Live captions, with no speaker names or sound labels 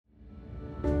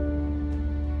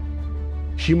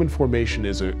Human formation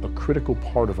is a critical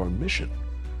part of our mission.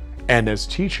 And as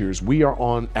teachers, we are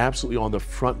absolutely on the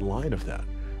front line of that,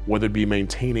 whether it be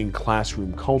maintaining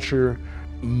classroom culture,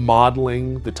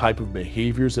 modeling the type of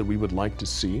behaviors that we would like to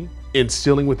see,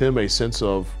 instilling with them a sense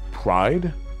of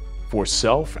pride for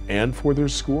self and for their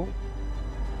school,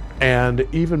 and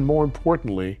even more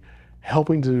importantly,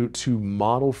 helping to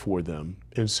model for them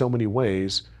in so many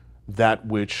ways that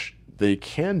which they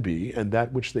can be and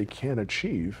that which they can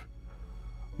achieve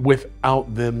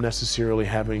without them necessarily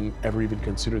having ever even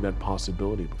considered that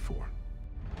possibility before.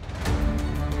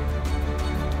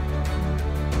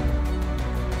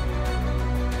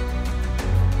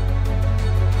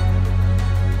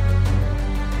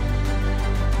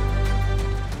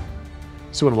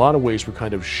 So in a lot of ways, we're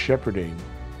kind of shepherding,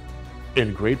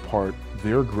 in great part,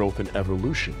 their growth and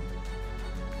evolution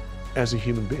as a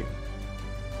human being.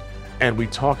 And we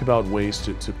talk about ways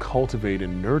to cultivate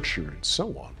and nurture and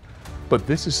so on. But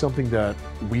this is something that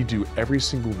we do every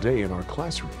single day in our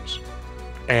classrooms.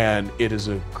 And it is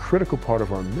a critical part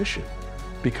of our mission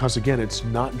because, again, it's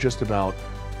not just about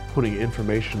putting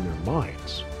information in their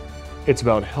minds. It's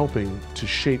about helping to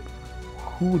shape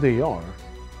who they are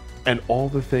and all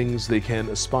the things they can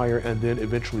aspire and then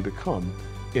eventually become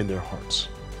in their hearts.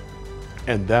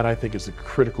 And that, I think, is the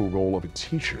critical role of a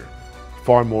teacher,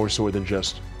 far more so than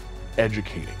just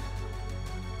educating.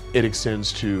 It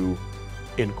extends to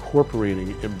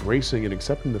incorporating, embracing, and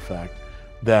accepting the fact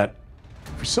that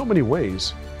for so many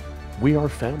ways, we are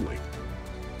family.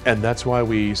 And that's why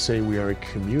we say we are a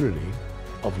community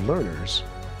of learners.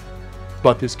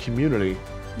 But this community,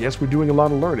 yes, we're doing a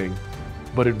lot of learning,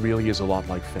 but it really is a lot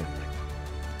like family.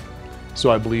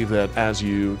 So I believe that as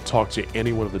you talk to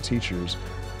any one of the teachers,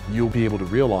 you'll be able to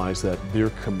realize that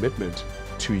their commitment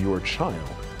to your child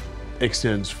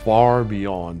extends far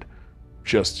beyond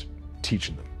just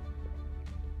teaching them.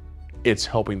 It's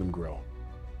helping them grow.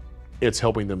 It's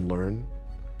helping them learn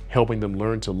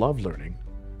to love learning,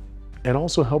 and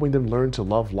also helping them learn to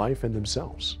love life and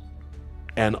themselves,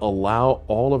 and allow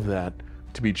all of that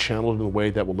to be channeled in a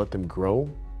way that will let them grow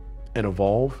and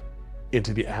evolve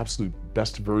into the absolute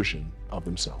best version of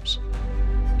themselves.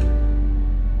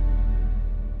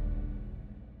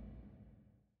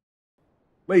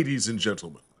 Ladies and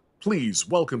gentlemen, please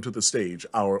welcome to the stage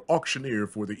our auctioneer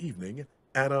for the evening,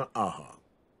 Anna Aha.